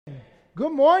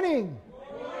Good morning.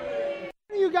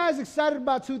 Are you guys excited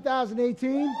about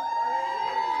 2018?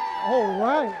 All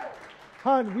right.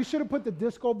 Hon, we should have put the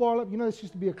disco ball up. You know, this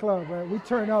used to be a club, right? We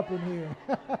turn up in here.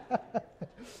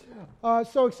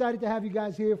 So excited to have you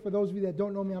guys here. For those of you that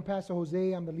don't know me, I'm Pastor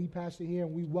Jose. I'm the lead pastor here,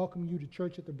 and we welcome you to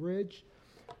Church at the Bridge.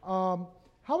 How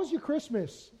was your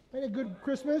Christmas? Had a good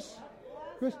Christmas?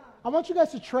 I want you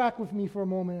guys to track with me for a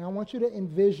moment, and I want you to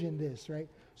envision this, right?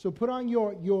 So put on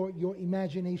your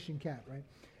imagination cap, right?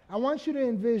 I want you to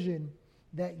envision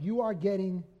that you are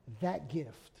getting that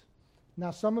gift.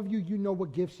 Now, some of you, you know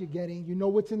what gifts you're getting. You know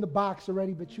what's in the box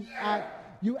already, but you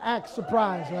act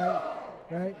surprised,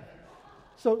 right?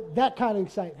 So that kind of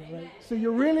excitement, right? So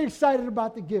you're really excited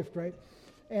about the gift, right?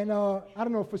 And I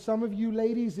don't know, for some of you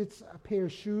ladies, it's a pair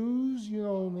of shoes. You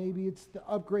know, maybe it's the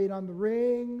upgrade on the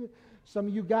ring. Some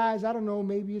of you guys, I don't know,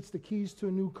 maybe it's the keys to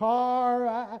a new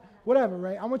car, whatever,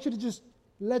 right? I want you to just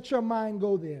let your mind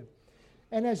go there.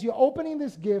 And as you're opening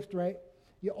this gift, right,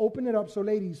 you open it up. So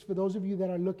ladies, for those of you that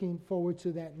are looking forward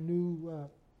to that new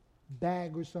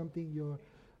bag or something, your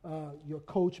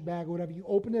Coach bag or whatever, you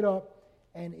open it up,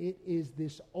 and it is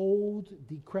this old,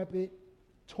 decrepit,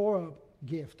 tore-up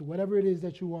gift, whatever it is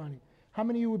that you wanted. How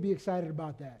many of you would be excited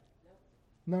about that?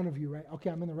 None of you, right? Okay,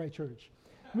 I'm in the right church.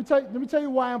 Let me tell you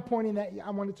why I'm pointing that. I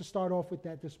wanted to start off with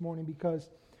that this morning, because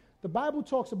the Bible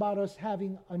talks about us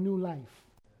having a new life.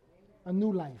 A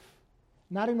new life.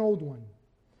 Not an old one.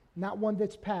 Not one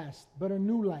that's past, but a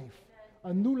new life.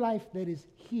 A new life that is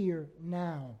here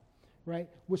now. Right?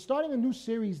 We're starting a new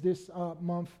series this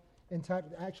month,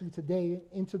 entitled, actually today,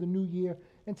 into the new year,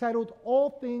 entitled All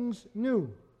Things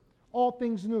New. All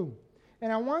Things New.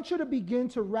 And I want you to begin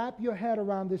to wrap your head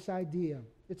around this idea.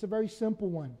 It's a very simple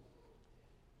one.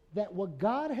 That what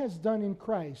God has done in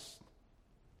Christ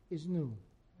is new.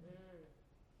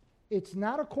 It's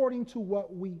not according to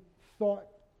what we thought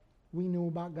we knew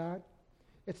about God.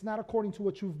 It's not according to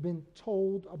what you've been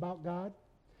told about God.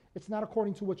 It's not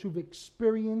according to what you've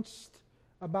experienced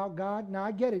about God. Now,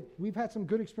 I get it. We've had some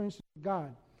good experiences with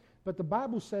God. But the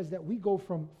Bible says that we go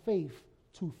from faith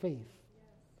to faith.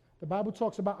 The Bible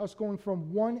talks about us going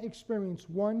from one experience,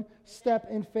 one step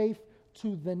in faith,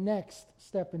 to the next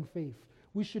step in faith.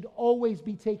 We should always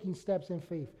be taking steps in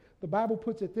faith. The Bible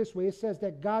puts it this way. It says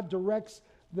that God directs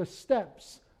the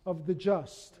steps of the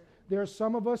just. There are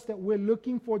some of us that we're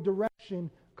looking for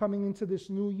direction coming into this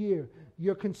new year.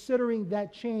 You're considering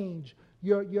that change.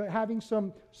 You're having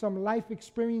some life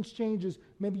experience changes.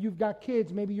 Maybe you've got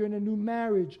kids. Maybe you're in a new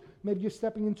marriage. Maybe you're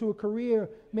stepping into a career.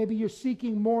 Maybe you're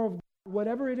seeking more of God.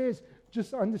 Whatever it is,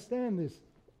 just understand this,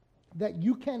 that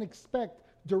you can't expect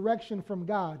direction from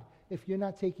God if you're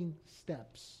not taking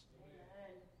steps.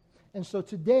 Amen. And so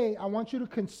today, I want you to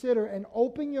consider and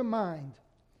open your mind,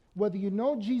 whether you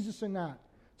know Jesus or not,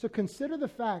 to consider the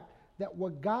fact that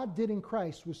what God did in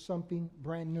Christ was something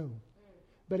brand new.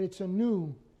 But it's a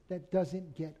new that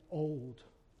doesn't get old.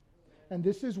 And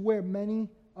this is where many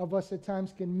of us at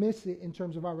times can miss it in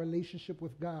terms of our relationship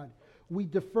with God. We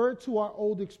defer to our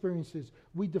old experiences.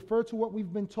 We defer to what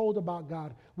we've been told about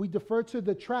God. We defer to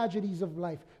the tragedies of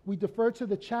life. We defer to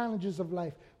the challenges of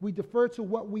life. We defer to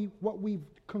what we've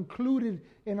concluded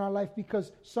in our life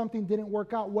because something didn't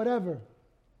work out, whatever.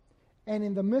 And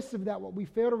in the midst of that, what we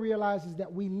fail to realize is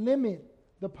that we limit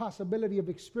the possibility of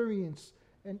experiencing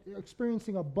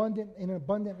an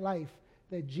abundant life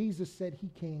that Jesus said He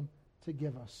came to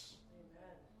give us.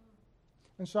 Amen.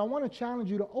 And so I want to challenge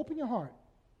you to open your heart.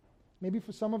 Maybe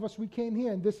for some of us, we came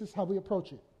here and this is how we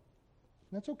approach it.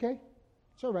 That's okay.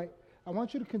 It's all right. I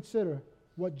want you to consider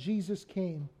what Jesus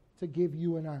came to give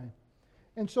you and I.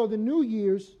 And so the new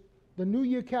year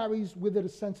carries with it a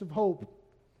sense of hope.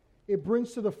 It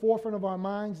brings to the forefront of our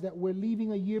minds that we're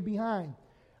leaving a year behind.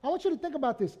 I want you to think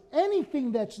about this.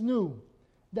 Anything that's new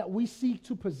that we seek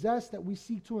to possess, that we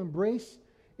seek to embrace,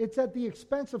 it's at the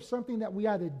expense of something that we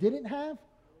either didn't have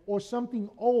or something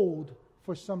old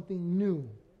for something new.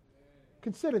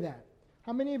 Consider that.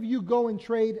 How many of you go and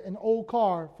trade an old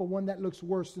car for one that looks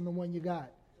worse than the one you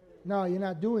got? No, you're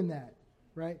not doing that,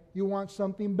 right? You want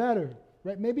something better,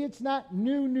 right? Maybe it's not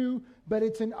new, but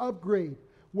it's an upgrade.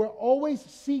 We're always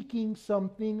seeking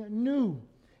something new.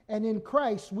 And in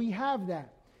Christ, we have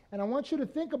that. And I want you to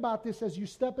think about this as you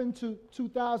step into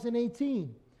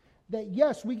 2018. That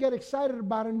yes, we get excited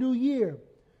about a new year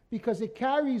because it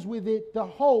carries with it the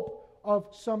hope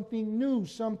of something new,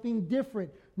 something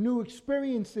different, new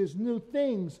experiences, new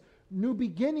things, new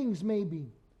beginnings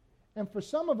maybe. And for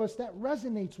some of us, that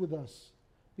resonates with us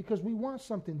because we want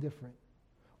something different.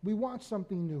 We want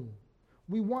something new.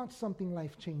 We want something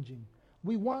life-changing.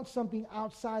 We want something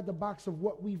outside the box of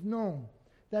what we've known.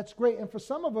 That's great. And for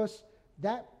some of us,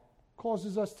 that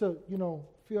causes us to,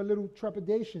 feel a little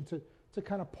trepidation, to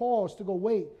kind of pause, to go,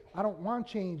 wait, I don't want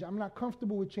change. I'm not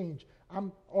comfortable with change.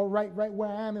 I'm all right where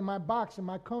I am in my box, in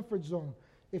my comfort zone.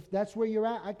 If that's where you're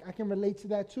at, I can relate to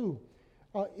that too.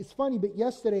 It's funny, but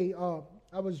yesterday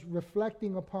I was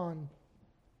reflecting upon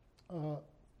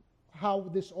how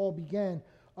this all began.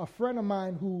 A friend of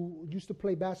mine who used to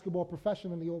play basketball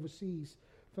professionally overseas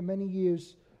for many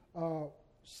years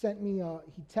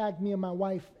he tagged me and my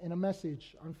wife in a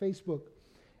message on Facebook.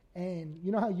 And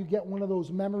you know how you get one of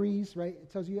those memories, right? It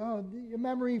tells you, oh, your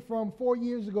memory from 4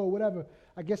 years ago, whatever.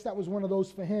 I guess that was one of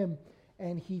those for him.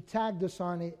 And he tagged us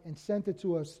on it and sent it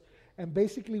to us. And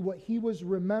basically what he was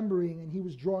remembering and he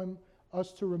was drawing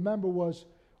us to remember was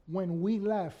when we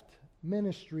left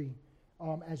ministry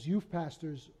as youth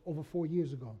pastors over 4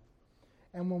 years ago.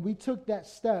 And when we took that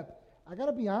step, I got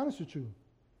to be honest with you,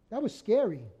 that was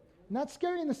scary. Not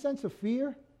scary in the sense of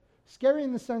fear, scary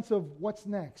in the sense of what's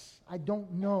next. I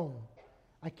don't know.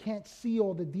 I can't see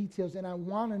all the details, and I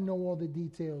want to know all the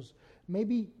details.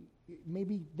 Maybe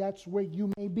that's where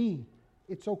you may be.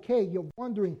 It's okay. You're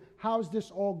wondering, how is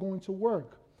this all going to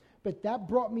work? But that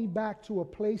brought me back to a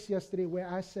place yesterday where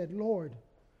I said, Lord,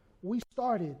 we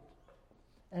started,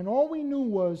 and all we knew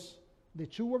was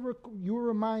that you were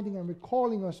reminding and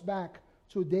recalling us back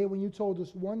to a day when you told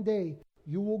us one day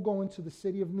you will go into the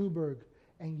city of Newburgh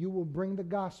and you will bring the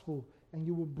gospel and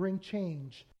you will bring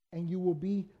change and you will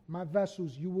be my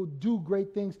vessels. You will do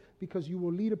great things because you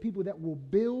will lead a people that will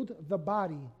build the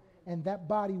body, and that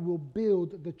body will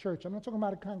build the church. I'm not talking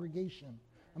about a congregation.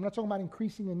 I'm not talking about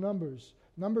increasing in numbers.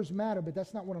 Numbers matter, but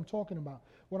that's not what I'm talking about.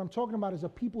 What I'm talking about is a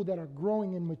people that are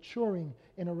growing and maturing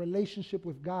in a relationship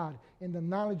with God, in the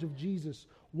knowledge of Jesus,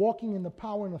 walking in the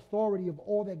power and authority of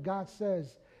all that God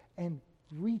says, and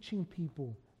reaching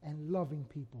people and loving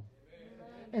people.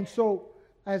 Amen. And so,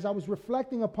 as I was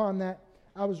reflecting upon that,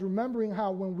 I was remembering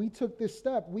how when we took this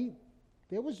step,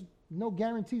 there was no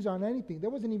guarantees on anything. There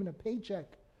wasn't even a paycheck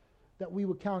that we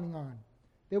were counting on.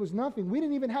 There was nothing. We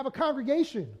didn't even have a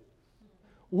congregation.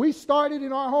 We started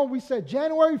in our home. We said,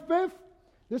 January 5th,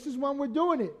 this is when we're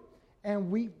doing it.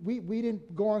 And we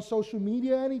didn't go on social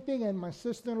media or anything. And my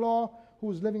sister-in-law, who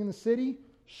was living in the city,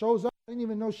 shows up. I didn't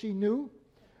even know she knew.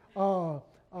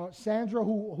 Sandra,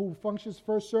 who functions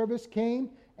first service, came,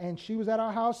 and she was at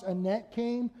our house. Annette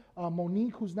came.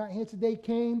 Monique, who's not here today,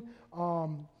 came.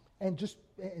 And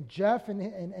Jeff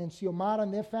and Xiomara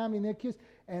and their family and their kids.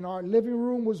 And our living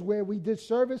room was where we did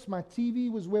service. My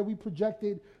TV was where we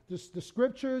projected the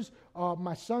scriptures.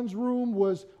 My son's room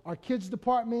was our kids'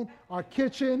 department. Our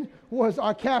kitchen was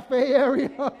our cafe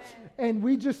area. And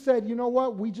we just said, you know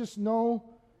what? We just know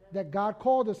that God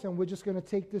called us, and we're just going to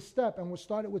take this step. And we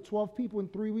started with 12 people. In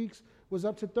 3 weeks, was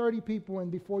up to 30 people.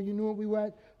 And before you knew it, we were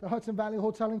at the Hudson Valley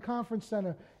Hotel and Conference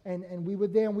Center. And we were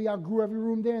there, and we outgrew every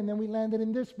room there. And then we landed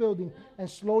in this building. And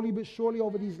slowly but surely,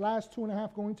 over these last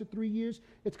 2.5, going to 3 years,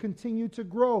 it's continued to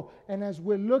grow. And as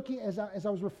we're looking, as I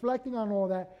was reflecting on all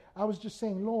that, I was just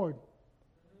saying, Lord,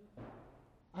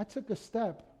 I took a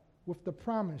step with the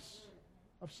promise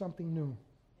of something new.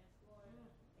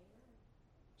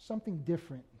 Something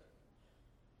different.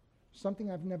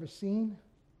 Something I've never seen,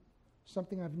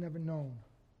 something I've never known.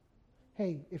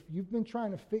 Hey, if you've been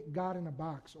trying to fit God in a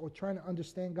box or trying to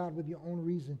understand God with your own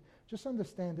reason, just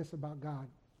understand this about God.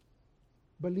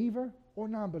 Believer or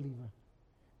non-believer,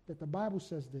 that the Bible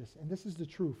says this, and this is the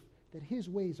truth, that his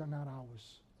ways are not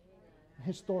ours.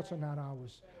 His thoughts are not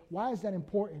ours. Why is that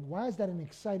important? Why is that an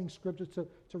exciting scripture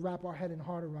to wrap our head and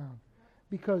heart around?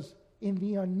 Because in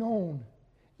the unknown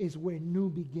is where new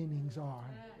beginnings are.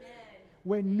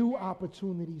 Where new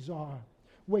opportunities are,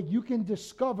 where you can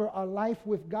discover a life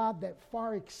with God that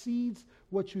far exceeds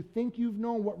what you think you've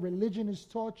known, what religion has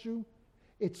taught you.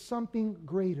 It's something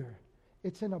greater.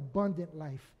 It's an abundant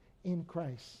life in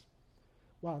Christ.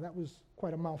 Wow, that was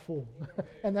quite a mouthful.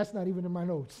 And that's not even in my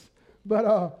notes. But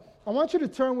I want you to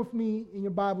turn with me in your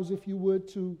Bibles, if you would,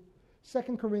 to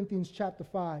 2 Corinthians chapter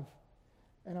 5.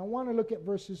 And I want to look at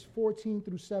verses 14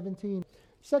 through 17.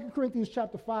 2 Corinthians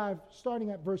chapter 5,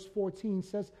 starting at verse 14,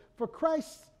 says, For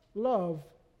Christ's love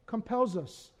compels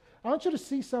us. I want you to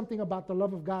see something about the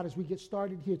love of God as we get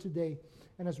started here today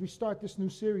and as we start this new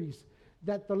series,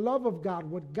 that the love of God,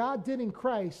 what God did in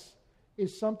Christ,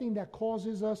 is something that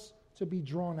causes us to be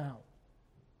drawn out.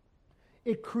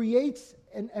 It creates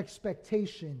an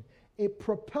expectation. It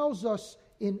propels us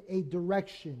in a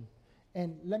direction.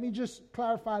 And let me just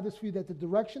clarify this for you, that the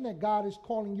direction that God is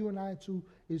calling you and I to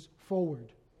is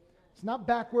forward. It's not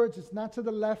backwards. It's not to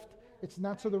the left. It's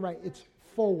not to the right. It's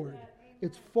forward.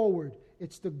 It's forward.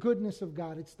 It's the goodness of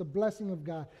God. It's the blessing of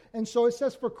God. And so it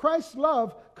says, for Christ's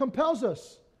love compels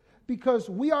us, because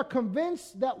we are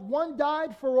convinced that one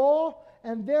died for all,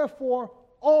 and therefore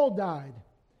all died.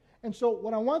 And so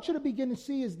what I want you to begin to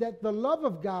see is that the love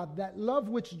of God, that love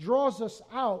which draws us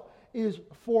out, is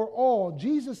for all.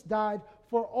 Jesus died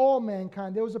for all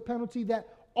mankind. There was a penalty that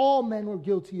all men were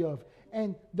guilty of.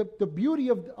 And the beauty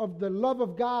of the love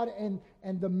of God and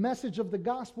the message of the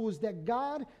gospel is that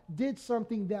God did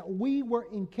something that we were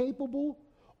incapable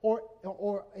or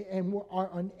are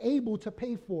unable to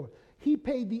pay for. He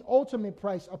paid the ultimate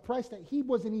price, a price that he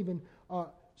wasn't even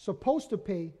supposed to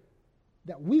pay,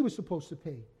 that we were supposed to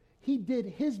pay. He did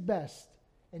his best,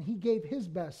 and he gave his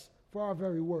best for our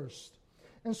very worst.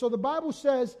 And so the Bible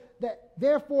says that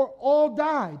therefore all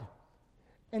died.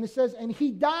 And it says, and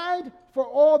he died for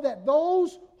all, that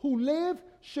those who live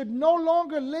should no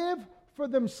longer live for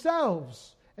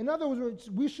themselves. In other words,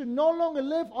 we should no longer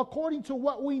live according to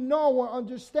what we know or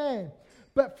understand,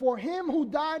 but for him who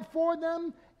died for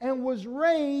them and was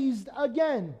raised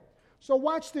again. So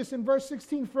watch this in verse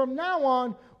 16. From now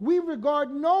on, we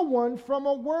regard no one from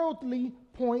a worldly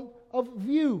point of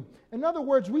view. In other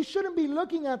words, we shouldn't be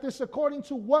looking at this according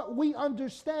to what we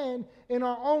understand in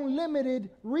our own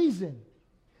limited reason.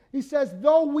 He says,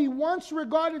 though we once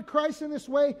regarded Christ in this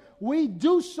way, we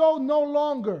do so no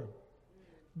longer.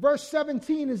 Verse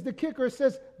 17 is the kicker. It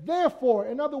says, therefore,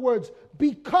 in other words,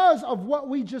 because of what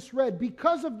we just read,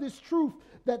 because of this truth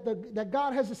that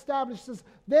God has established, says,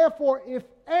 therefore, if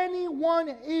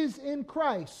anyone is in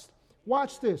Christ,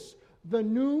 watch this, the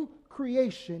new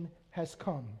creation has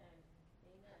come.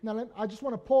 Now, I just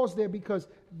want to pause there because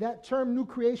that term new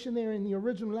creation there in the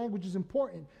original language is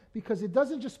important, because it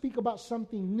doesn't just speak about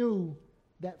something new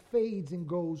that fades and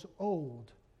goes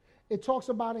old. It talks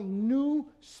about a new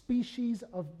species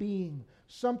of being,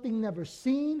 something never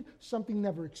seen, something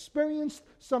never experienced,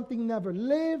 something never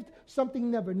lived,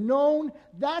 something never known.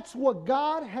 That's what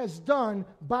God has done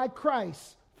by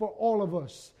Christ for all of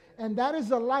us. And that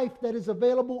is a life that is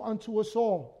available unto us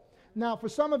all. Now, for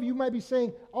some of you might be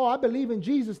saying, oh, I believe in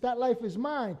Jesus, that life is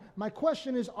mine. My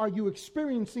question is, are you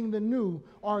experiencing the new,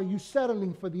 or are you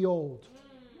settling for the old?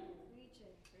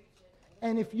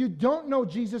 And if you don't know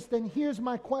Jesus, then here's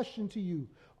my question to you.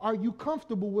 Are you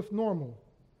comfortable with normal?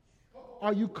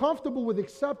 Are you comfortable with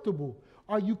acceptable?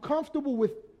 Are you comfortable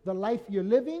with the life you're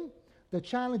living, the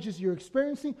challenges you're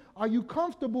experiencing? Are you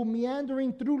comfortable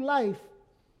meandering through life,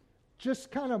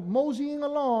 just kind of moseying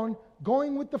along,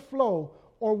 going with the flow?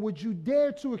 Or would you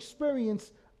dare to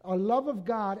experience a love of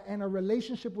God and a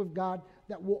relationship with God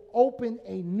that will open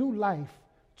a new life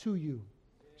to you?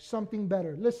 Something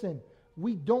better. Listen,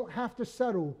 we don't have to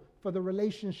settle for the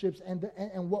relationships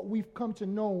and what we've come to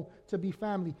know to be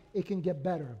family. It can get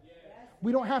better.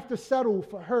 We don't have to settle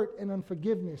for hurt and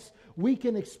unforgiveness. We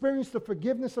can experience the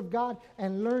forgiveness of God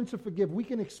and learn to forgive. We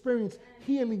can experience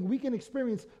healing. We can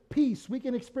experience peace. We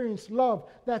can experience love.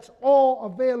 That's all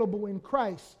available in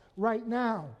Christ right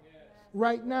now.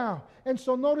 Right now. And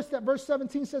so notice that verse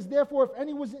 17 says, therefore,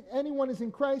 if anyone is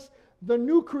in Christ, the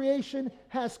new creation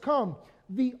has come.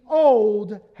 The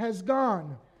old has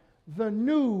gone. The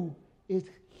new is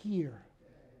here.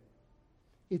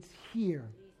 It's here.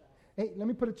 Hey, let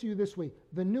me put it to you this way.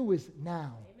 The new is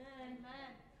now. Amen.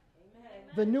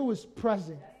 The new is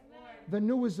present. The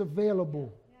new is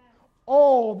available.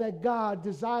 All that God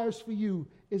desires for you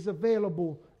is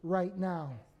available right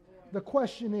now. The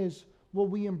question is, will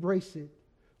we embrace it?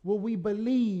 Will we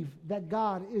believe that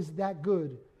God is that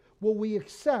good? Will we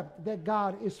accept that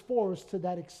God is for us to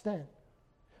that extent?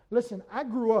 Listen, I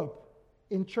grew up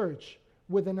in church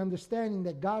with an understanding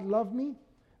that God loved me,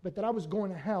 but that I was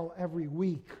going to hell every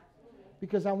week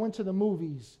because I went to the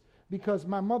movies, because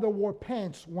my mother wore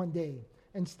pants one day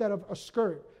instead of a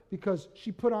skirt because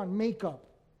she put on makeup.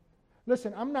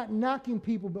 Listen, I'm not knocking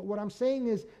people, but what I'm saying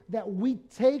is that we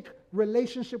take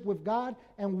relationship with God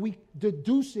and we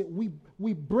deduce it.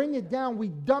 We bring it down. We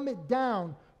dumb it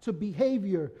down to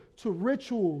behavior, to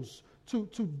rituals, to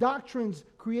doctrines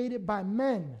created by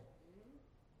men.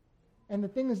 And the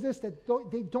thing is this, that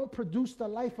they don't produce the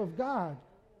life of God.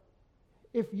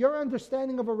 If your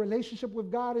understanding of a relationship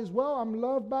with God is, well, I'm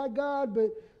loved by God,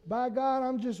 but by God,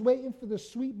 I'm just waiting for the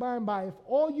sweet by and by. If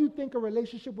all you think a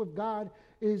relationship with God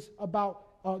is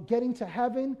about getting to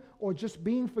heaven or just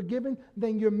being forgiven,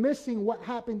 then you're missing what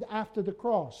happened after the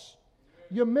cross.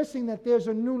 You're missing that there's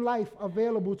a new life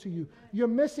available to you. You're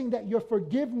missing that your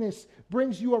forgiveness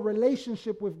brings you a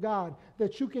relationship with God,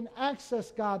 that you can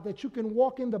access God, that you can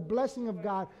walk in the blessing of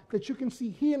God, that you can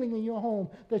see healing in your home,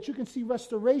 that you can see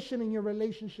restoration in your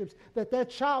relationships, that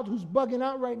child who's bugging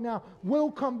out right now will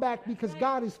come back because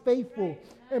God is faithful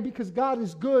and because God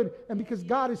is good and because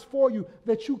God is for you,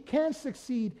 that you can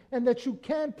succeed and that you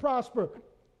can prosper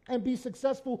and be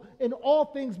successful in all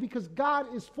things because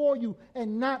God is for you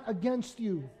and not against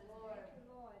you.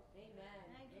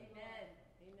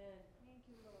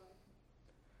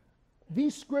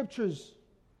 These scriptures,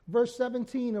 verse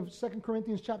 17 of 2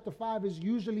 Corinthians chapter 5 is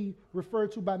usually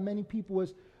referred to by many people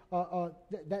as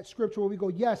that scripture where we go,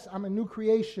 yes, I'm a new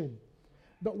creation.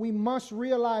 But we must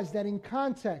realize that in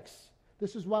context,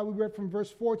 this is why we read from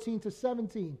verse 14 to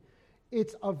 17,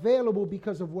 it's available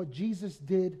because of what Jesus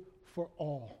did for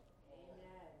all.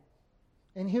 Amen.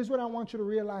 And here's what I want you to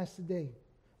realize today.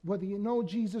 Whether you know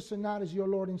Jesus or not as your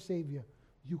Lord and Savior,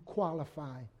 you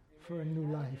qualify for a new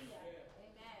life.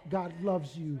 God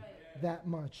loves you that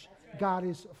much. God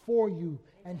is for you,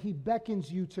 and He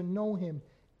beckons you to know Him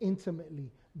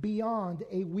intimately, beyond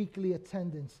a weekly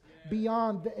attendance,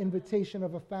 beyond the invitation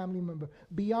of a family member,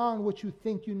 beyond what you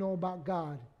think you know about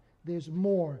God. There's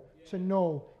more to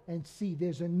know and see.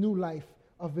 There's a new life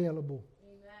available.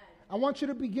 Amen. I want you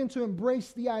to begin to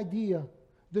embrace the idea,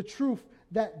 the truth,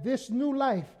 that this new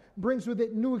life brings with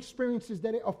it new experiences,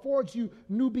 that it affords you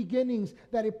new beginnings,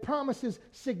 that it promises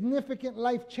significant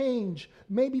life change.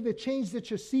 Maybe the change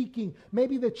that you're seeking,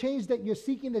 maybe the change that you're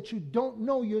seeking that you don't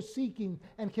know you're seeking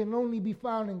and can only be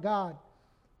found in God.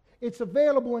 It's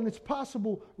available and it's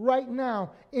possible right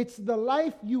now. It's the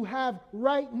life you have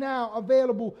right now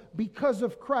available because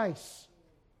of Christ.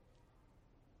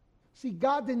 See,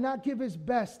 God did not give His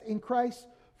best in Christ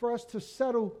for us to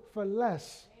settle for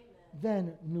less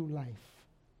than new life.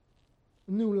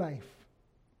 New life.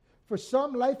 For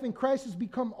some, life in Christ has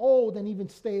become old and even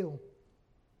stale.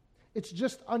 It's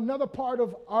just another part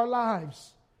of our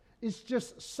lives. It's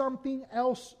just something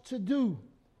else to do.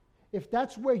 If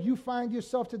that's where you find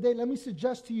yourself today, let me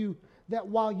suggest to you that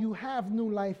while you have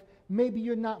new life, maybe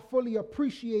you're not fully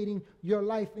appreciating your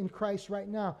life in Christ right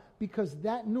now, because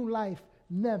that new life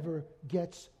never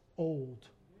gets old.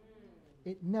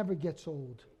 It never gets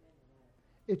old.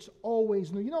 It's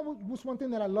always new. You know what's one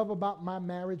thing that I love about my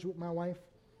marriage with my wife?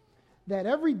 That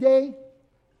every day,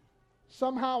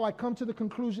 somehow I come to the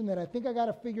conclusion that I think I got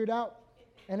it figured out,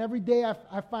 and every day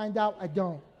I find out I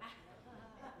don't.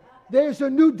 There's a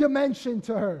new dimension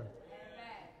to her.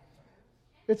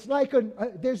 It's like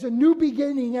there's a new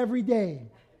beginning every day.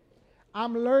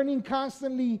 I'm learning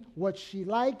constantly what she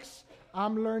likes.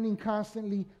 I'm learning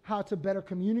constantly how to better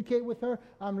communicate with her.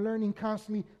 I'm learning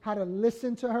constantly how to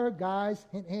listen to her. Guys,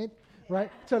 hint, hint,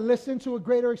 right? To listen to a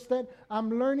greater extent.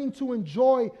 I'm learning to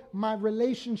enjoy my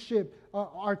relationship,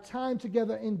 our time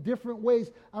together in different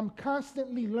ways. I'm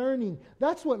constantly learning.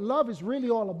 That's what love is really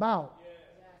all about.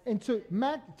 And to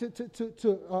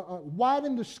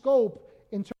widen the scope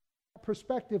in terms of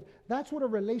perspective, that's what a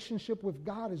relationship with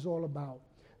God is all about.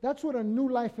 That's what a new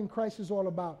life in Christ is all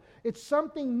about. It's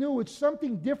something new. It's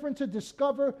something different to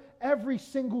discover every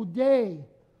single day.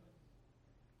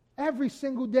 Every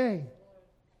single day.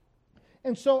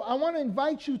 And so I want to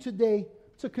invite you today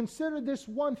to consider this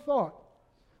one thought,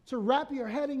 to wrap your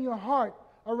head and your heart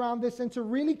around this, and to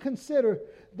really consider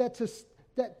that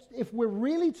if we're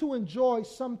really to enjoy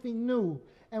something new,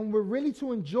 and we're really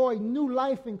to enjoy new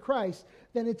life in Christ,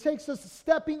 then it takes us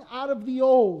stepping out of the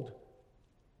old,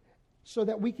 so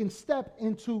that we can step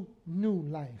into new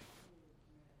life.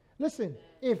 Listen,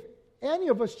 if any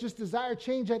of us just desire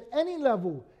change at any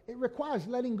level, it requires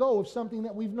letting go of something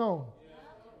that we've known.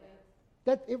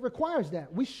 That it requires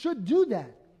that. We should do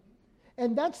that.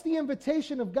 And that's the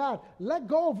invitation of God. Let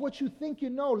go of what you think you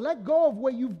know. Let go of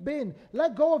where you've been.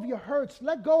 Let go of your hurts.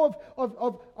 Let go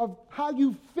of how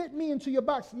you fit me into your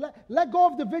box. Let go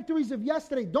of the victories of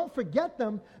yesterday. Don't forget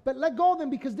them, but let go of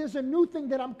them, because there's a new thing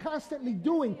that I'm constantly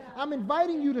doing. I'm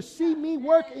inviting you to see me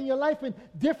work in your life in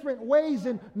different ways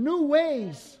and new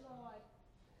ways.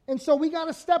 And so we got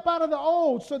to step out of the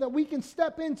old so that we can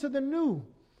step into the new,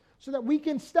 so that we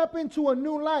can step into a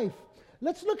new life.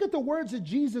 Let's look at the words of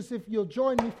Jesus, if you'll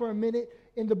join me for a minute,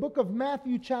 in the book of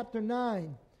Matthew chapter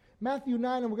 9. Matthew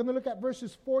 9, and we're going to look at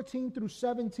verses 14 through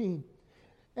 17.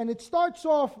 And it starts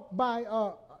off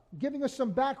by giving us some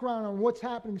background on what's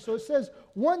happening. So it says,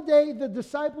 one day the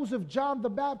disciples of John the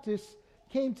Baptist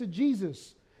came to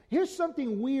Jesus. Here's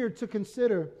something weird to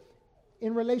consider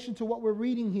in relation to what we're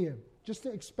reading here, just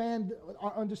to expand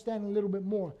our understanding a little bit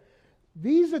more.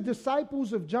 These are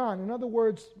disciples of John. In other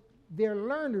words, they're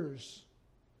learners.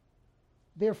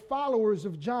 They're followers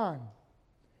of John.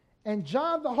 And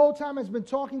John the whole time has been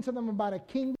talking to them about a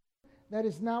kingdom that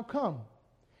is now come.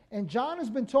 And John has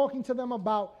been talking to them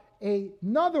about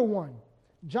another one.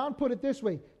 John put it this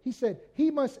way. He said, he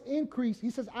must increase. He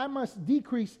says, I must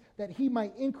decrease that he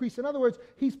might increase. In other words,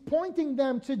 he's pointing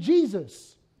them to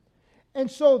Jesus.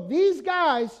 And so these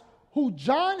guys who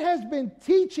John has been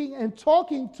teaching and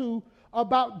talking to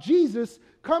about Jesus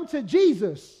come to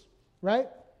Jesus, right?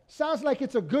 Sounds like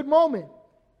it's a good moment,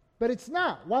 but it's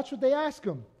not. Watch what they ask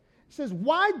him. It says,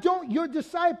 why don't your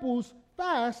disciples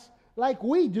fast like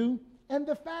we do and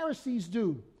the Pharisees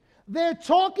do? They're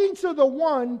talking to the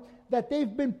one that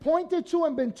they've been pointed to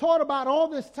and been taught about all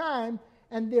this time,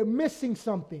 and they're missing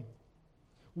something.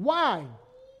 Why?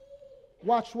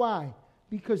 Watch why.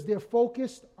 Because they're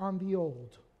focused on the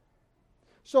old.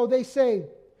 So they say,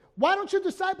 why don't your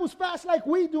disciples fast like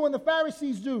we do and the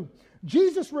Pharisees do?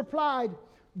 Jesus replied,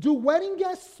 do wedding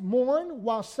guests mourn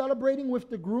while celebrating with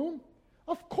the groom?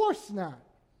 Of course not.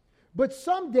 But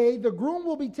someday the groom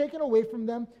will be taken away from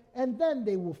them, and then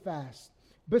they will fast.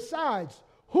 Besides,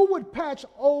 who would patch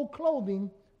old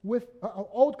clothing with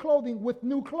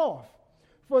new cloth?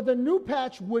 For the new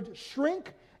patch would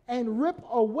shrink and rip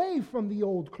away from the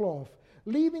old cloth,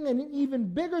 leaving an even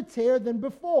bigger tear than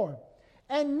before.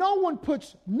 And no one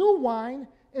puts new wine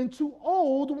into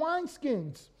old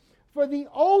wineskins, for the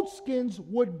old skins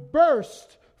would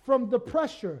burst from the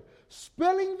pressure,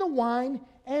 spilling the wine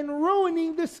and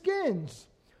ruining the skins.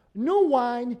 New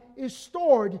wine is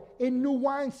stored in new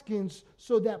wineskins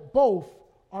so that both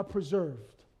are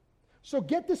preserved. So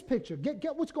get this picture.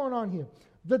 Get what's going on here.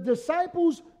 The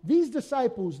disciples, these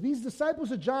disciples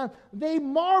of John, they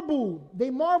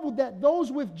marveled that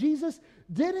those with Jesus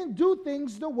didn't do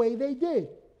things the way they did.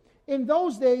 In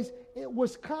those days, it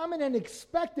was common and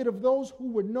expected of those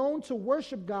who were known to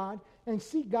worship God and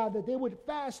seek God that they would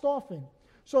fast often.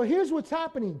 So here's what's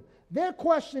happening. They're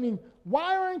questioning,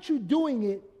 why aren't you doing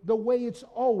it the way it's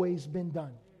always been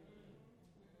done?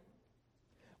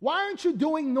 Why aren't you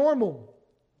doing normal?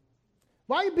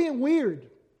 Why are you being weird?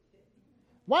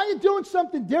 Why are you doing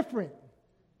something different?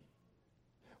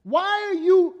 Why are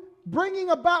you bringing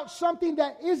about something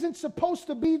that isn't supposed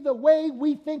to be the way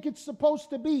we think it's supposed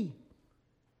to be?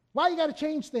 Why you got to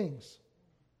change things?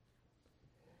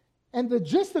 And the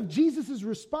gist of Jesus'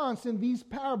 response in these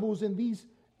parables and these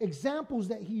examples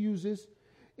that he uses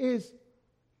is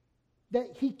that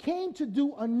he came to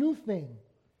do a new thing.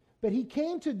 But he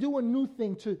came to do a new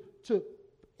thing, to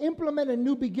implement a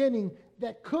new beginning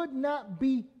that could not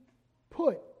be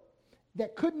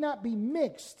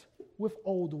mixed with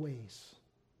old ways.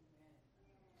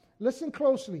 Listen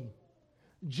closely.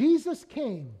 Jesus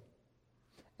came,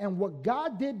 and what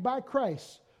God did by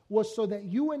Christ was so that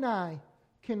you and I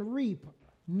can reap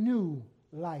new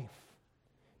life.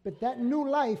 But that new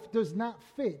life does not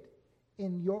fit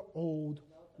in your old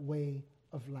way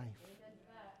of life.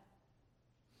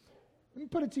 Let me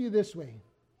put it to you this way.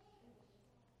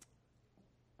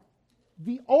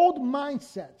 The old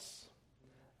mindsets,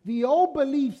 the old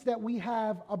beliefs that we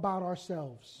have about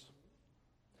ourselves.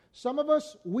 Some of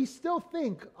us, we still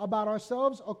think about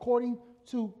ourselves according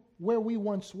to where we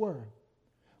once were.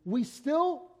 We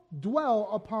still dwell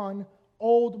upon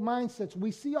old mindsets.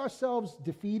 We see ourselves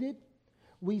defeated.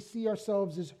 We see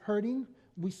ourselves as hurting.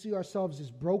 We see ourselves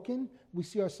as broken. We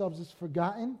see ourselves as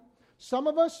forgotten. Some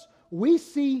of us, we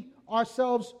see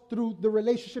ourselves through the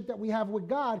relationship that we have with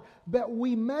God, but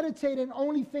we meditate and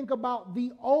only think about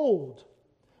the old.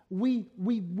 We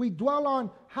dwell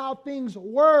on how things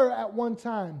were at one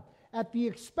time at the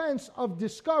expense of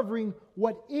discovering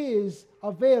what is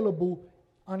available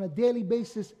on a daily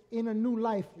basis in a new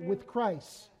life with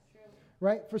Christ.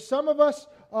 Right? For some of us,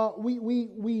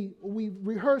 we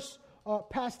rehearse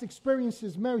past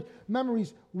experiences,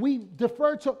 memories. We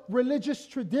defer to religious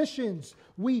traditions.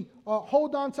 We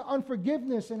hold on to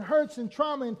unforgiveness and hurts and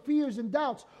trauma and fears and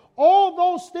doubts. All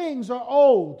those things are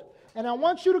old. And I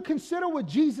want you to consider what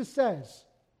Jesus says.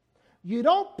 You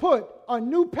don't put a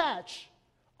new patch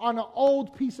on an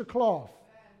old piece of cloth.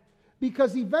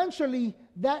 Because eventually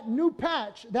that new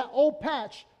patch, that old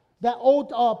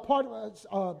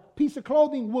piece of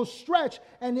clothing will stretch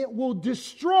and it will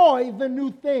destroy the new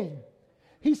thing.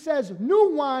 He says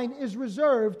new wine is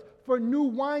reserved for new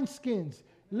wineskins.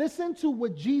 Listen to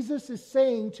what Jesus is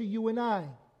saying to you and I.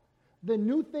 The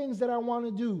new things that I want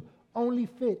to do only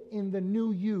fit in the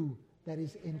new you that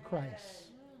is in Christ.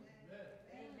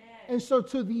 And so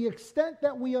to the extent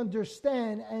that we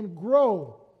understand and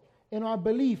grow in our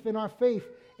belief, in our faith,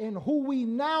 in who we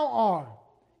now are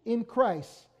in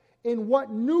Christ, in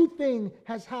what new thing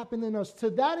has happened in us, to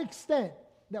that extent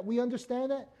that we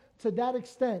understand that, to that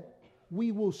extent,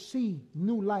 we will see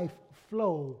new life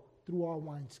flow through our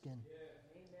wineskin.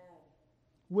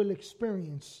 We'll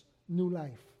experience new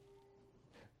life.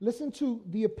 Listen to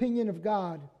the opinion of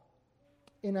God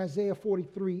in Isaiah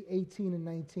 43, 18 and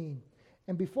 19.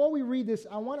 And before we read this,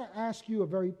 I want to ask you a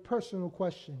very personal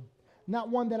question. Not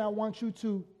one that I want you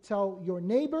to tell your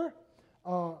neighbor,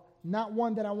 not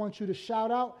one that I want you to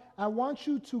shout out. I want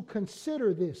you to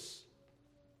consider this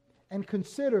and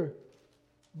consider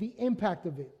the impact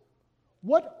of it.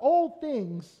 What old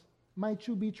things might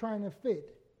you be trying to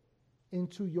fit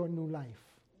into your new life?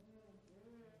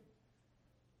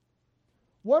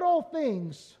 What old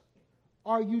things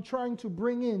are you trying to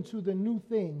bring into the new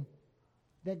thing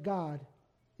that God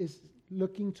is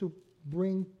looking to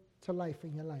bring to life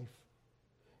in your life?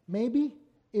 Maybe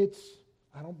it's,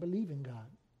 I don't believe in God.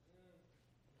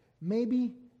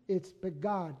 Maybe it's, but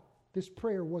God, this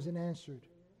prayer wasn't answered.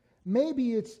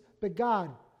 Maybe it's, but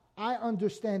God, I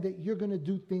understand that you're going to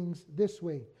do things this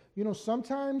way. You know,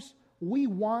 sometimes we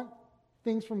want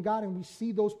things from God and we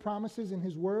see those promises in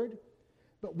His Word,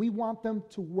 but we want them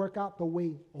to work out the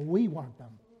way we want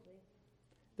them.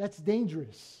 That's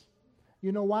dangerous.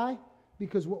 You know why?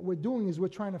 Because what we're doing is we're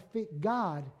trying to fit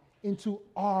God into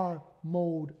our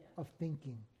mode of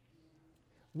thinking.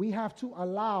 We have to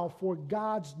allow for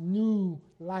God's new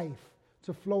life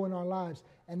to flow in our lives,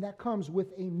 and that comes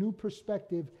with a new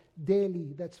perspective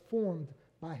daily that's formed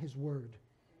by His Word.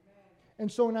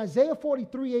 And so in Isaiah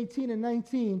 43, 18 and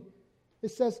 19,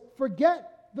 it says,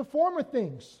 forget the former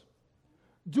things.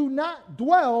 Do not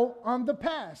dwell on the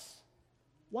past.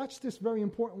 Watch this very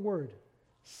important word.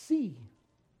 See.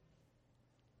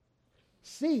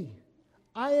 See,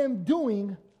 I am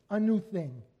doing a new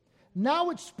thing. Now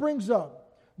it springs up.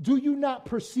 Do you not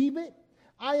perceive it?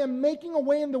 I am making a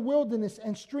way in the wilderness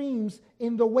and streams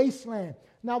in the wasteland.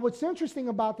 Now what's interesting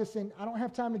about this, and I don't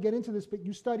have time to get into this, but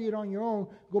you study it on your own.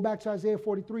 Go back to Isaiah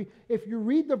 43. If you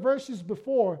read the verses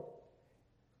before,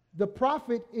 the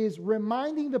prophet is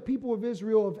reminding the people of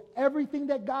Israel of everything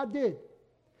that God did.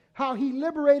 How He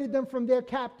liberated them from their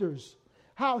captors.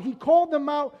 How He called them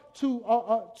out to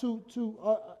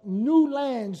new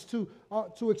lands,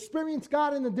 to experience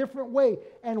God in a different way.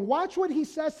 And watch what He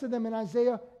says to them in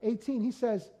Isaiah 18. He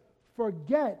says,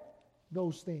 forget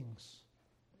those things.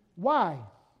 Why?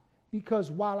 Because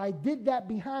while I did that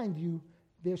behind you,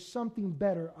 there's something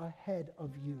better ahead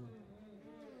of you.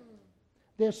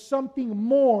 There's something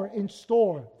more in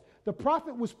store. The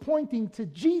prophet was pointing to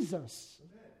Jesus.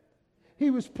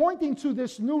 He was pointing to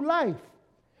this new life.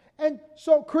 And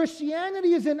so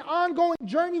Christianity is an ongoing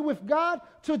journey with God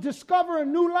to discover a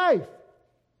new life,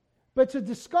 but to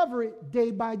discover it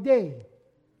day by day,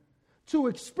 to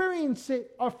experience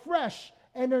it afresh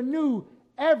and anew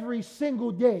every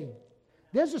single day.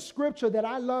 There's a scripture that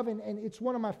I love, and it's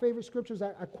one of my favorite scriptures.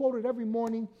 I quote it every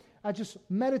morning. I just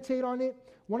meditate on it.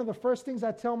 One of the first things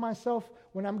I tell myself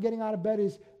when I'm getting out of bed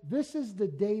is, this is the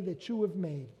day that you have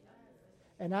made,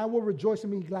 and I will rejoice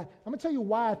and be glad. I'm going to tell you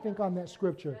why I think on that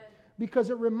scripture.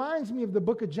 Because it reminds me of the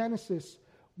book of Genesis.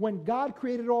 When God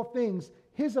created all things,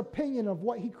 His opinion of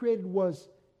what He created was,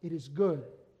 it is good.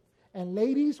 And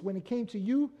ladies, when it came to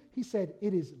you, He said,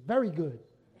 it is very good.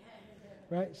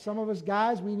 Right? Some of us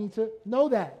guys, we need to know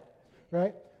that.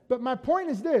 Right? But my point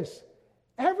is this.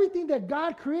 Everything that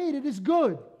God created is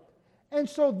good. And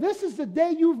so this is the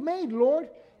day you've made, Lord.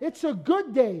 It's a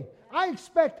good day. I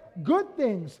expect good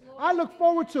things. I look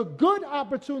forward to good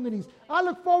opportunities. I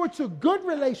look forward to good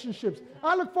relationships.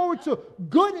 I look forward to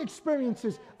good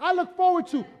experiences. I look forward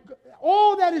to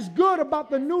all that is good about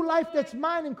the new life that's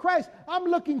mine in Christ. I'm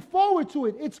looking forward to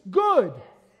it. It's good.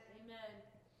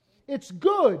 It's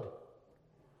good.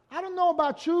 I don't know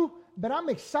about you, but I'm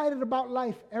excited about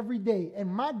life every day.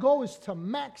 And my goal is to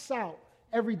max out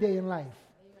every day in life.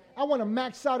 I want to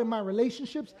max out in my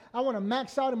relationships. I want to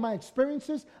max out in my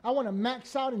experiences. I want to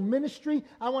max out in ministry.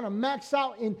 I want to max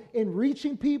out in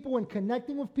reaching people and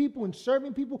connecting with people and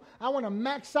serving people. I want to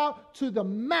max out to the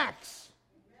max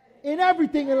in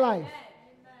everything in life.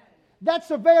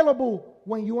 That's available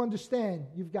when you understand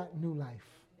you've got new life.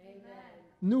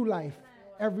 New life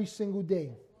every single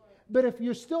day. But if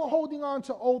you're still holding on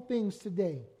to old things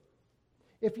today,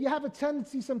 if you have a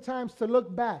tendency sometimes to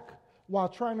look back while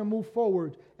trying to move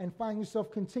forward and find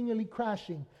yourself continually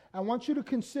crashing, I want you to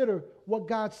consider what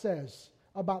God says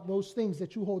about those things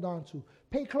that you hold on to.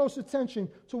 Pay close attention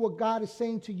to what God is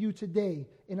saying to you today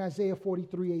in Isaiah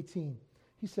 43:18.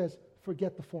 He says,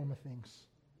 forget the former things.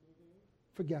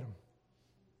 Forget them.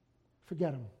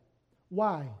 Forget them.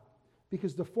 Why?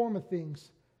 Because the former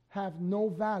things have no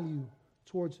value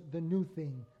towards the new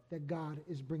thing that God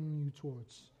is bringing you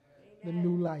towards. Amen. The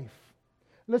new life.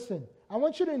 Listen, I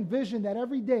want you to envision that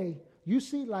every day you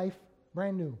see life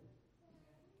brand new.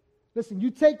 Listen,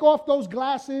 you take off those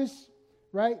glasses,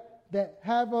 right, that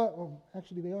have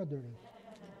actually they are dirty.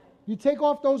 You take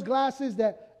off those glasses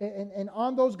and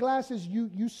on those glasses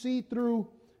you see through,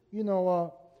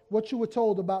 what you were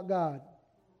told about God,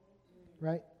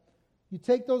 right? You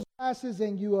take those glasses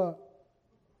and you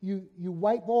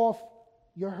wipe off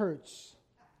your hurts,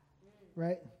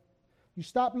 right? You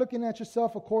stop looking at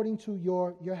yourself according to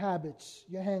your habits,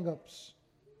 your hang-ups.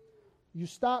 You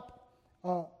stop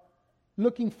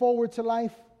looking forward to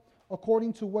life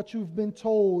according to what you've been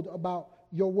told about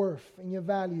your worth and your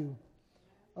value,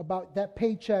 about that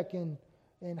paycheck and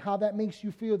how that makes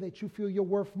you feel, that you feel you're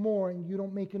worth more and you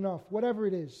don't make enough, whatever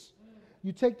it is.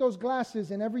 You take those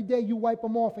glasses and every day you wipe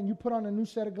them off and you put on a new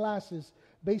set of glasses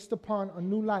based upon a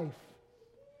new life.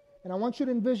 And I want you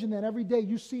to envision that every day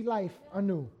you see life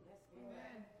anew,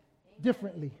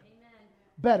 differently,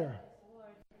 better.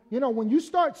 You know, when you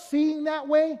start seeing that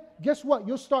way, guess what?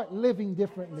 You'll start living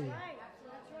differently.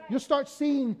 You'll start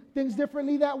seeing things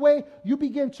differently that way. You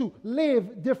begin to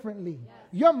live differently.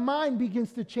 Your mind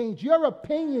begins to change. Your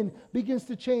opinion begins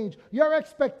to change. Your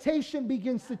expectation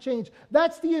begins to change.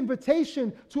 That's the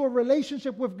invitation to a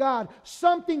relationship with God.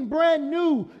 Something brand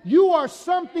new. You are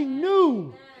something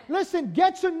new. Listen,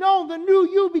 get to know the new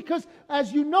you, because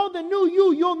as you know the new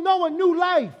you, you'll know a new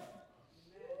life.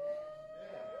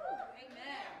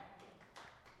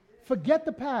 Forget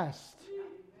the past.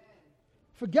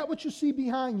 Forget what you see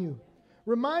behind you.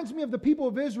 Reminds me of the people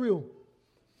of Israel.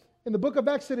 In the book of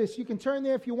Exodus, you can turn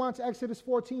there if you want to Exodus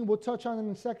 14. We'll touch on it in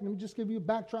a second. Let me just give you a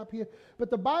backdrop here.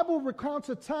 But the Bible recounts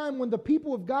a time when the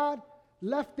people of God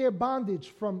left their bondage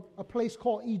from a place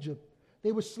called Egypt.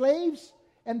 They were slaves,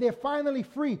 and they're finally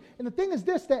free. And the thing is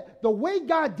this, that the way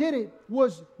God did it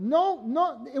was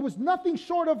it was nothing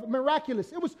short of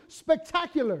miraculous. It was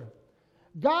spectacular.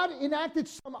 God enacted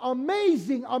some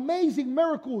amazing, amazing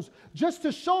miracles just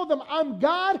to show them, I'm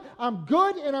God, I'm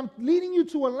good, and I'm leading you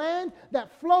to a land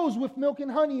that flows with milk and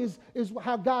honey is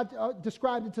how God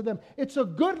described it to them. It's a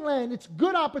good land. It's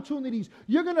good opportunities.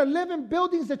 You're going to live in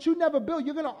buildings that you never built.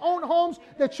 You're going to own homes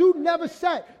that you never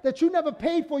set, that you never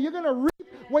paid for. You're going to reap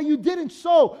where you didn't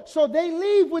sow. So they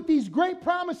leave with these great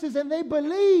promises, and they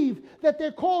believe that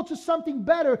they're called to something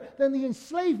better than the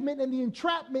enslavement and the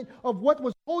entrapment of what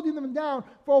was holding them down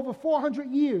for over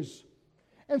 400 years.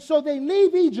 And so they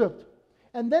leave Egypt,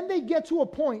 and then they get to a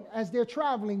point as they're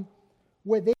traveling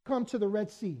where they come to the Red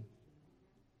Sea.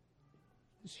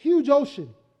 This huge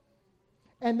ocean.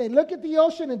 And they look at the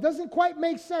ocean, and it doesn't quite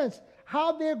make sense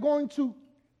how they're going to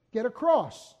get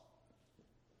across.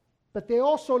 But they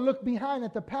also look behind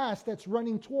at the past that's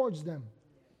running towards them.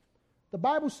 The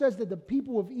Bible says that the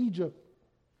people of Egypt,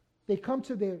 they come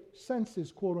to their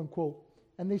senses, quote unquote,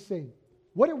 and they say,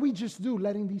 what did we just do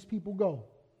letting these people go?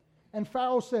 And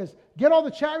Pharaoh says, get all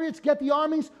the chariots, get the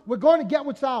armies, we're going to get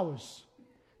what's ours.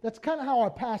 That's kind of how our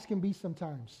past can be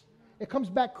sometimes. It comes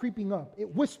back creeping up.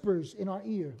 It whispers in our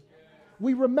ear.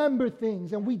 We remember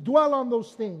things and we dwell on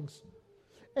those things.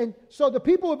 And so the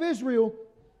people of Israel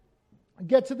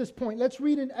get to this point. Let's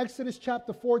read in Exodus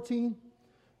chapter 14,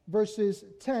 verses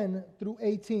 10 through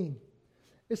 18.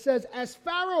 It says, as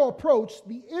Pharaoh approached,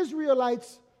 the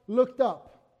Israelites looked up,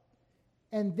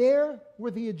 and there were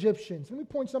the Egyptians. Let me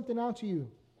point something out to you.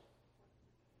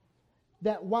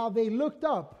 That while they looked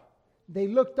up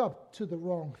to the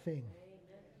wrong thing.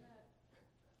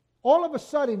 All of a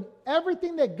sudden,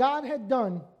 everything that God had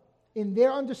done in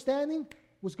their understanding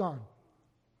was gone.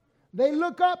 They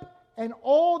look up, and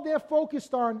all they're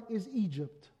focused on is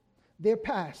Egypt, their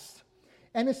past.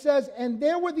 And it says, and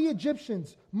there were the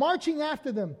Egyptians marching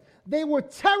after them. They were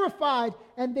terrified,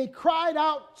 and they cried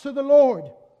out to the Lord.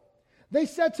 They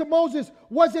said to Moses,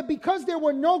 was it because there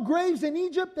were no graves in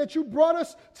Egypt that you brought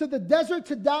us to the desert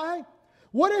to die?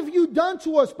 What have you done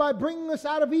to us by bringing us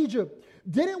out of Egypt?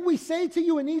 Didn't we say to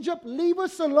you in Egypt, leave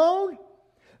us alone?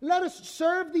 Let us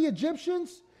serve the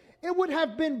Egyptians. It would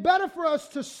have been better for us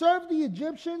to serve the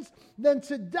Egyptians than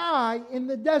to die in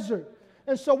the desert.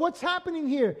 And so what's happening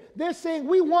here? They're saying,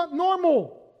 we want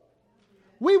normal.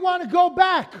 We want to go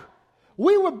back.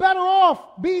 We were better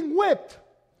off being whipped.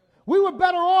 We were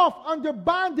better off under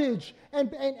bondage and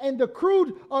the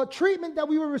crude treatment that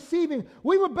we were receiving.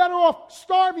 We were better off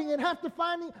starving and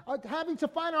having to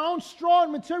find our own straw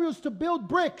and materials to build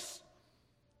bricks.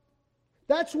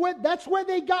 That's where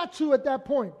they got to at that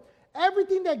point.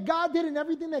 Everything that God did and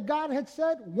everything that God had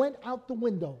said went out the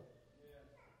window.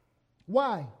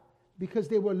 Why? Because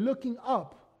they were looking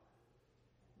up,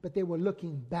 but they were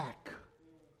looking back.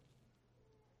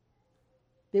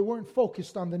 They weren't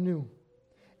focused on the new.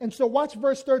 And so watch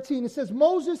verse 13. It says,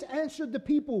 Moses answered the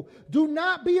people, do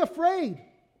not be afraid.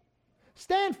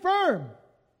 Stand firm.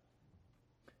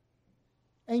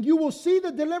 And you will see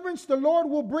the deliverance the Lord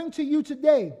will bring to you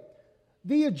today.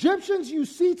 The Egyptians you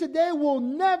see today you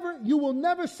will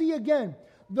never see again.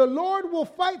 The Lord will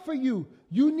fight for you.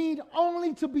 You need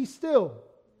only to be still.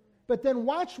 But then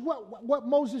watch what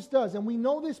Moses does. And we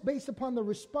know this based upon the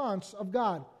response of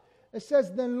God. It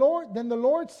says, then the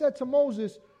Lord said to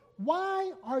Moses,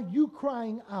 why are you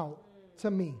crying out to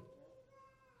me?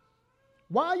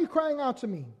 Why are you crying out to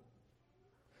me?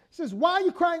 It says, why are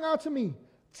you crying out to me?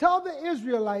 Tell the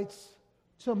Israelites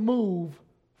to move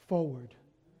forward,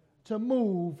 to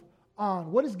move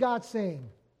on. What is God saying?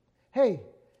 Hey,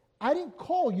 I didn't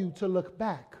call you to look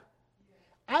back.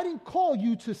 I didn't call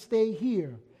you to stay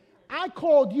here. I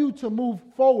called you to move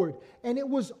forward. And it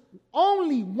was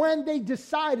only when they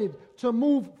decided to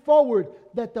move forward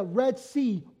that the Red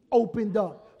Sea opened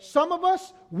up. Some of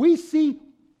us, we see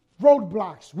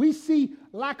roadblocks. We see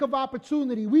lack of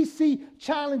opportunity. We see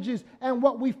challenges. And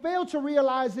what we fail to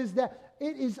realize is that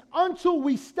it is until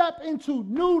we step into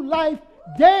new life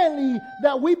daily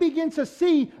that we begin to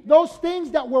see those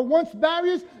things that were once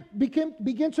barriers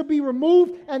begin to be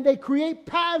removed, and they create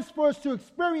paths for us to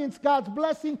experience God's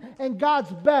blessing and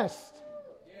God's best.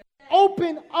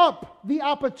 Open up the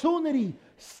opportunity.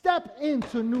 Step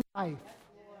into new life.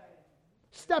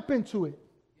 Step into it.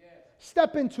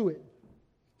 Step into it.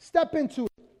 Step into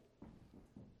it.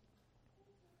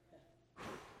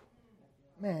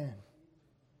 Man.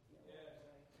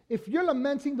 If you're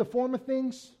lamenting the former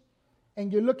things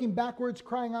and you're looking backwards,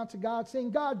 crying out to God,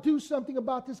 saying, God, do something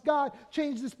about this. God,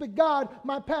 change this. But God,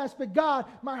 my past. But God,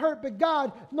 my hurt. But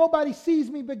God, nobody sees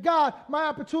me. But God, my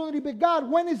opportunity. But God,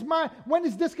 when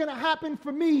is this going to happen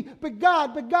for me? But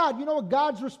God, you know what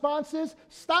God's response is?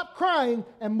 Stop crying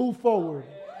and move forward.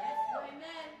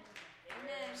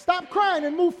 Stop crying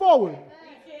and move forward.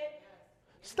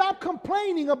 Stop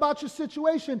complaining about your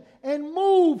situation and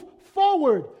move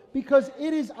forward, because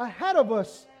it is ahead of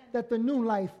us that the new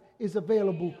life is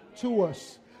available to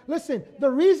us. Listen, the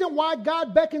reason why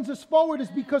God beckons us forward is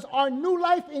because our new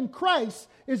life in Christ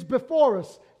is before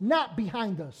us, not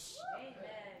behind us. Amen.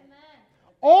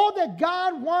 All that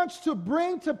God wants to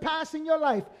bring to pass in your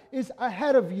life is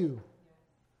ahead of you.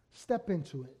 Step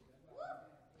into it.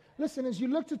 Listen, as you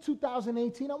look to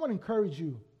 2018, I want to encourage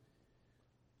you.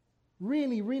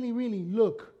 Really, really, really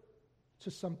look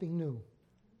to something new.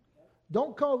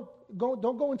 Don't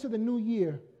go into the new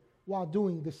year while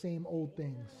doing the same old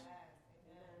things,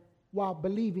 while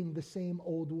believing the same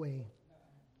old way,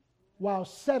 while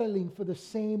settling for the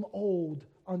same old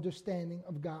understanding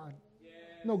of God.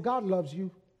 No, God loves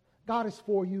you. God is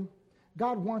for you.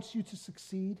 God wants you to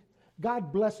succeed.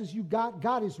 God blesses you.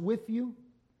 God is with you.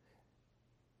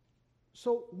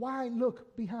 So why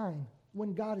look behind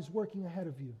when God is working ahead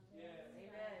of you?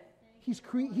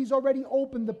 He's already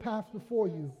opened the path before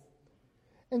you.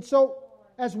 And so,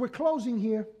 as we're closing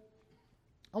here,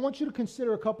 I want you to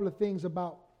consider a couple of things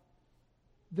about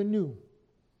the new,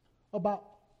 about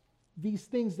these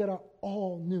things that are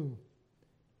all new.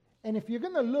 And if you're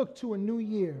going to look to a new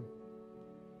year,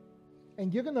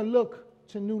 and you're going to look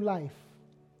to new life,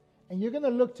 and you're going to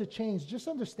look to change, just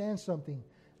understand something,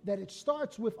 that it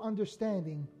starts with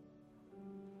understanding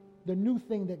the new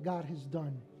thing that God has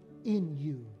done in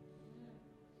you.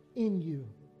 In you.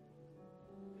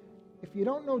 If you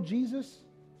don't know Jesus,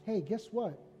 hey, guess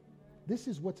what? This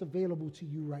is what's available to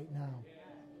you right now.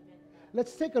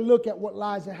 Let's take a look at what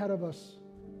lies ahead of us,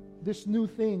 this new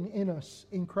thing in us,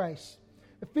 in Christ.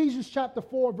 Ephesians chapter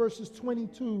 4, verses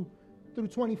 22 through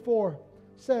 24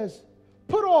 says,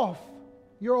 put off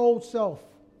your old self,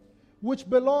 which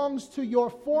belongs to your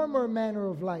former manner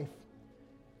of life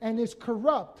and is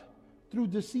corrupt through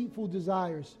deceitful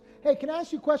desires. Hey, can I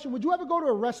ask you a question? Would you ever go to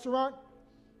a restaurant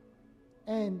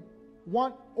and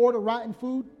order rotten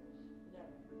food?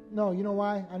 No, you know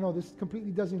why? I know this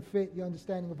completely doesn't fit your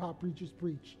understanding of how preachers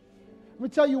preach. Let me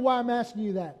tell you why I'm asking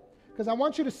you that. Because I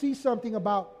want you to see something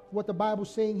about what the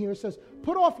Bible's saying here. It says,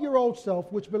 put off your old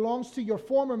self, which belongs to your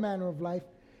former manner of life,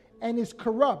 and is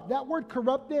corrupt. That word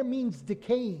corrupt there means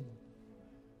decaying.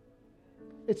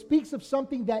 It speaks of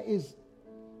something that is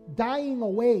dying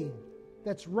away,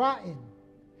 that's rotten.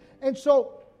 And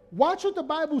so, watch what the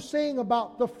Bible's saying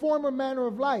about the former manner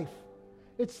of life.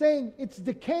 It's saying it's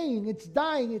decaying, it's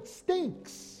dying, it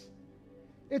stinks.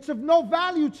 It's of no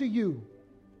value to you.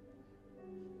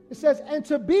 It says, and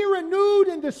to be renewed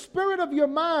in the spirit of your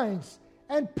minds,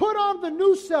 and put on the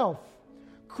new self,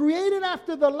 created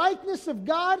after the likeness of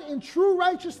God in true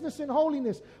righteousness and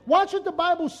holiness. Watch what the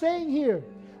Bible's saying here.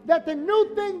 That the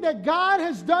new thing that God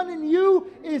has done in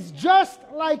you is just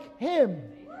like Him.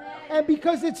 And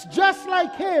because it's just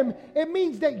like Him, it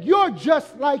means that you're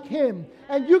just like Him.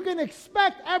 And you can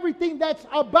expect everything that's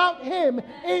about Him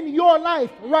in your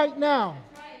life right now.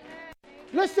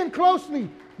 Listen closely.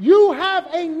 You have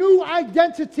a new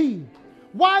identity.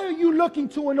 Why are you looking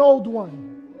to an old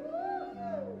one?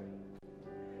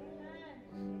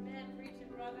 Amen. Preach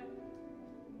it, brother.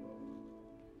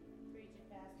 Preach it,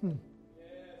 Pastor.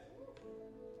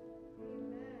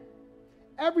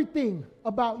 Everything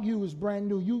about you is brand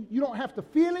new. You don't have to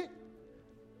feel it.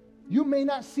 You may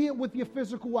not see it with your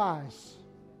physical eyes.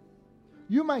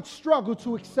 You might struggle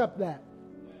to accept that.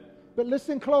 But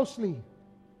listen closely.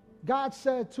 God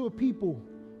said to a people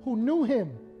who knew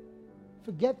him,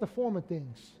 forget the former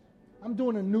things. I'm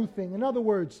doing a new thing. In other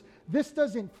words, this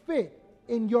doesn't fit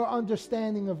in your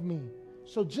understanding of me.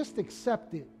 So just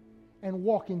accept it and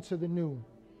walk into the new.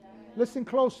 Listen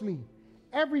closely.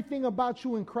 Everything about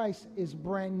you in Christ is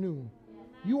brand new.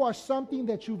 You are something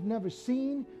that you've never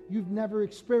seen, you've never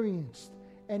experienced.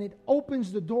 And it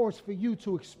opens the doors for you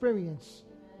to experience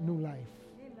new life.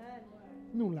 Amen.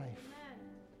 New life. Amen.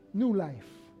 New life.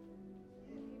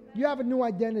 You have a new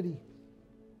identity.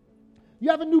 You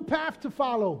have a new path to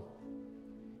follow.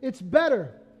 It's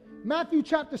better. Matthew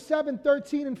chapter 7,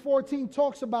 13 and 14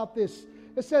 talks about this.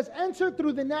 It says, enter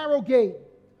through the narrow gate.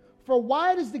 For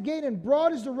wide is the gate and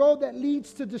broad is the road that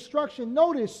leads to destruction.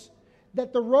 Notice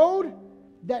that the road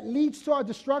that leads to our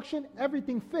destruction,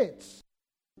 everything fits.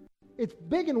 It's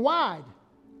big and wide.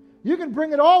 You can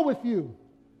bring it all with you.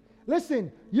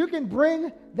 Listen, you can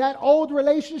bring that old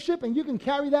relationship and you can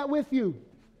carry that with you.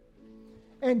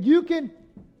 And you can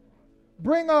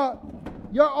bring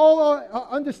your old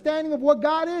understanding of what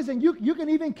God is, and you can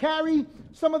even carry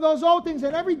some of those old things.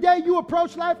 And every day you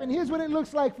approach life, and here's what it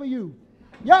looks like for you.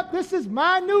 Yep, this is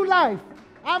my new life.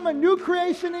 I'm a new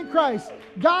creation in Christ.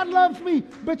 God loves me,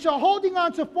 but you're holding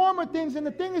on to former things, and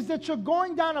the thing is that you're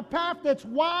going down a path that's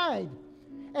wide,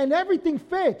 and everything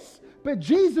fits. But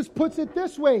Jesus puts it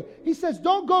this way. He says,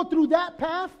 don't go through that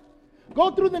path.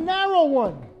 Go through the narrow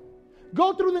one.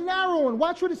 Go through the narrow one.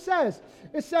 Watch what it says.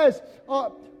 It says,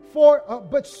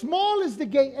 but small is the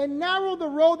gate and narrow the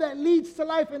road that leads to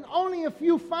life, and only a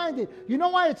few find it. You know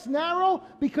why it's narrow?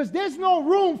 Because there's no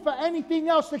room for anything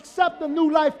else except the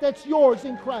new life that's yours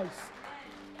in Christ.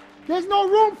 There's no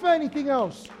room for anything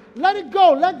else. Let it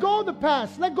go. Let go of the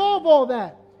past. Let go of all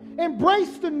that.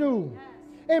 Embrace the new.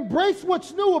 Embrace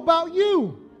what's new about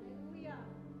you.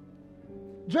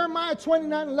 Jeremiah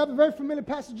 29:11, very familiar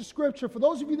passage of scripture. For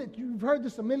those of you that you've heard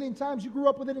this a million times, you grew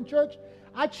up with it in church,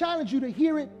 I challenge you to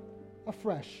hear it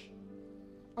afresh,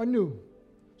 anew,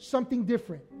 something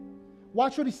different.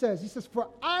 Watch what he says. He says, for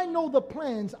I know the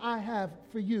plans I have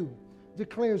for you,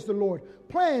 declares the Lord.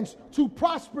 Plans to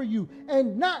prosper you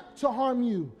and not to harm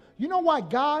you. You know why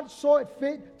God saw it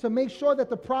fit to make sure that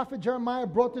the prophet Jeremiah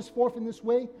brought this forth in this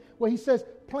way? Where he says,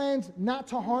 plans not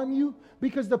to harm you?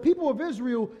 Because the people of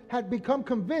Israel had become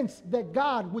convinced that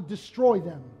God would destroy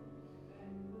them.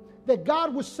 That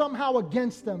God was somehow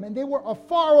against them, and they were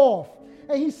afar off.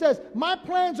 And he says, my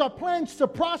plans are plans to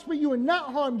prosper you and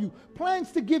not harm you.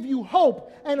 Plans to give you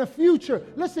hope and a future.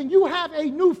 Listen, you have a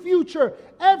new future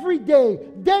every day,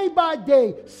 day by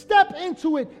day. Step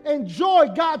into it. Enjoy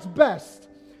God's best.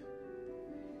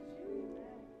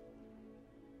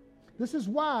 This is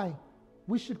why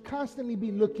we should constantly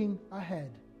be looking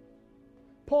ahead.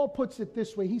 Paul puts it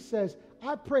this way. He says,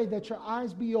 I pray that your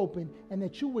eyes be open and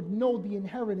that you would know the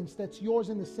inheritance that's yours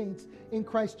in the saints in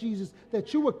Christ Jesus,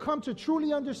 that you would come to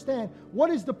truly understand what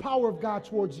is the power of God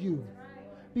towards you.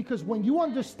 Because when you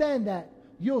understand that,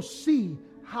 you'll see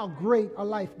how great a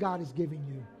life God is giving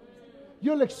you.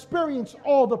 You'll experience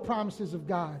all the promises of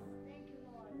God.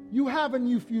 You have a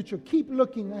new future. Keep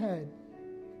looking ahead.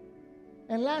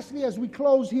 And lastly, as we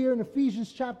close here in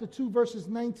Ephesians chapter 2, verses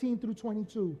 19 through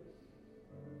 22,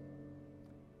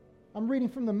 I'm reading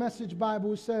from the Message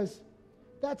Bible. It says,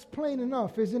 that's plain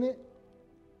enough, isn't it?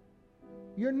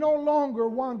 You're no longer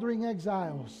wandering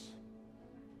exiles.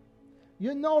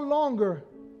 You're no longer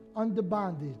under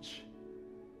bondage.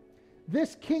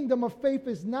 This kingdom of faith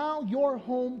is now your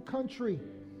home country.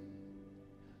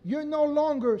 You're no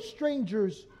longer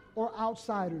strangers or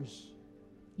outsiders.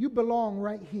 You belong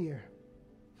right here.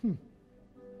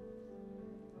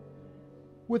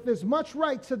 With as much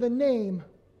right to the name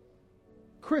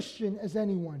Christian as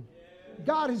anyone.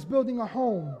 God is building a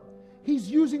home.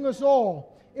 He's using us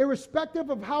all, irrespective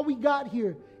of how we got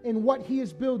here and what He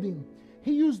is building.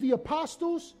 He used the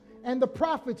apostles and the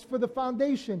prophets for the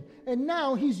foundation, and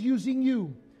now He's using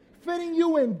you, fitting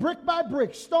you in brick by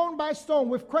brick, stone by stone,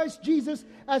 with Christ Jesus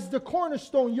as the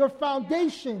cornerstone, your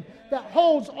foundation that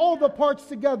holds all the parts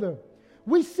together.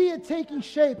 We see it taking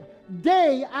shape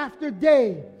day after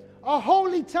day. A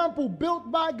holy temple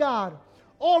built by God.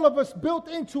 All of us built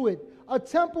into it. A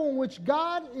temple in which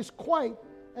God is quite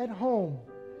at home.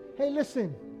 Hey,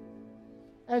 listen.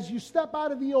 As you step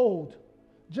out of the old,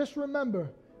 just remember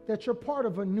that you're part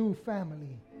of a new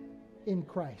family in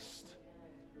Christ.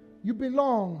 You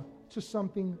belong to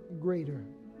something greater.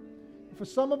 For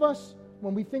some of us,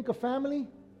 when we think of family,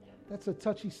 that's a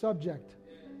touchy subject.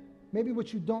 Maybe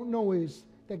what you don't know is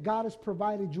that God has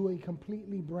provided you a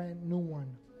completely brand new one.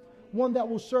 One that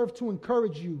will serve to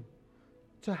encourage you,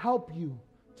 to help you,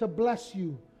 to bless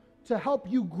you, to help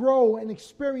you grow and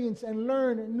experience and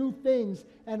learn new things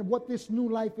and what this new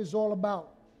life is all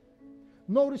about.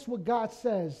 Notice what God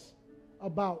says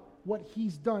about what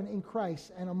He's done in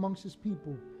Christ and amongst His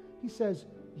people. He says,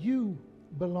 you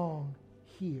belong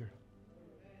here.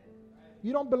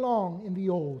 You don't belong in the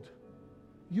old.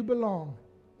 You belong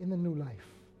in the new life.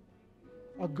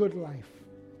 A good life.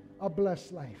 A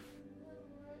blessed life.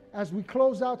 As we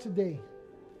close out today,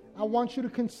 I want you to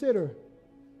consider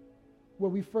where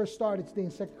we first started today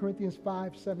in 2 Corinthians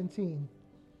 5:17.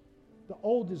 The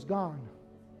old is gone.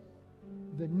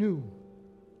 The new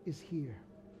is here.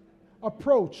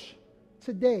 Approach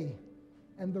today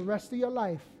and the rest of your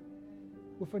life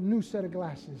with a new set of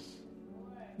glasses,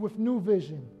 with new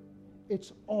vision.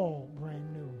 It's all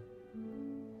brand new.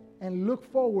 And look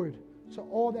forward to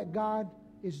all that God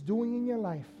is doing in your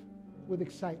life with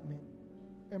excitement.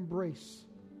 Embrace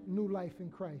new life in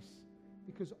Christ,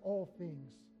 because all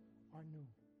things are new.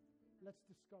 Let's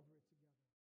discover it together.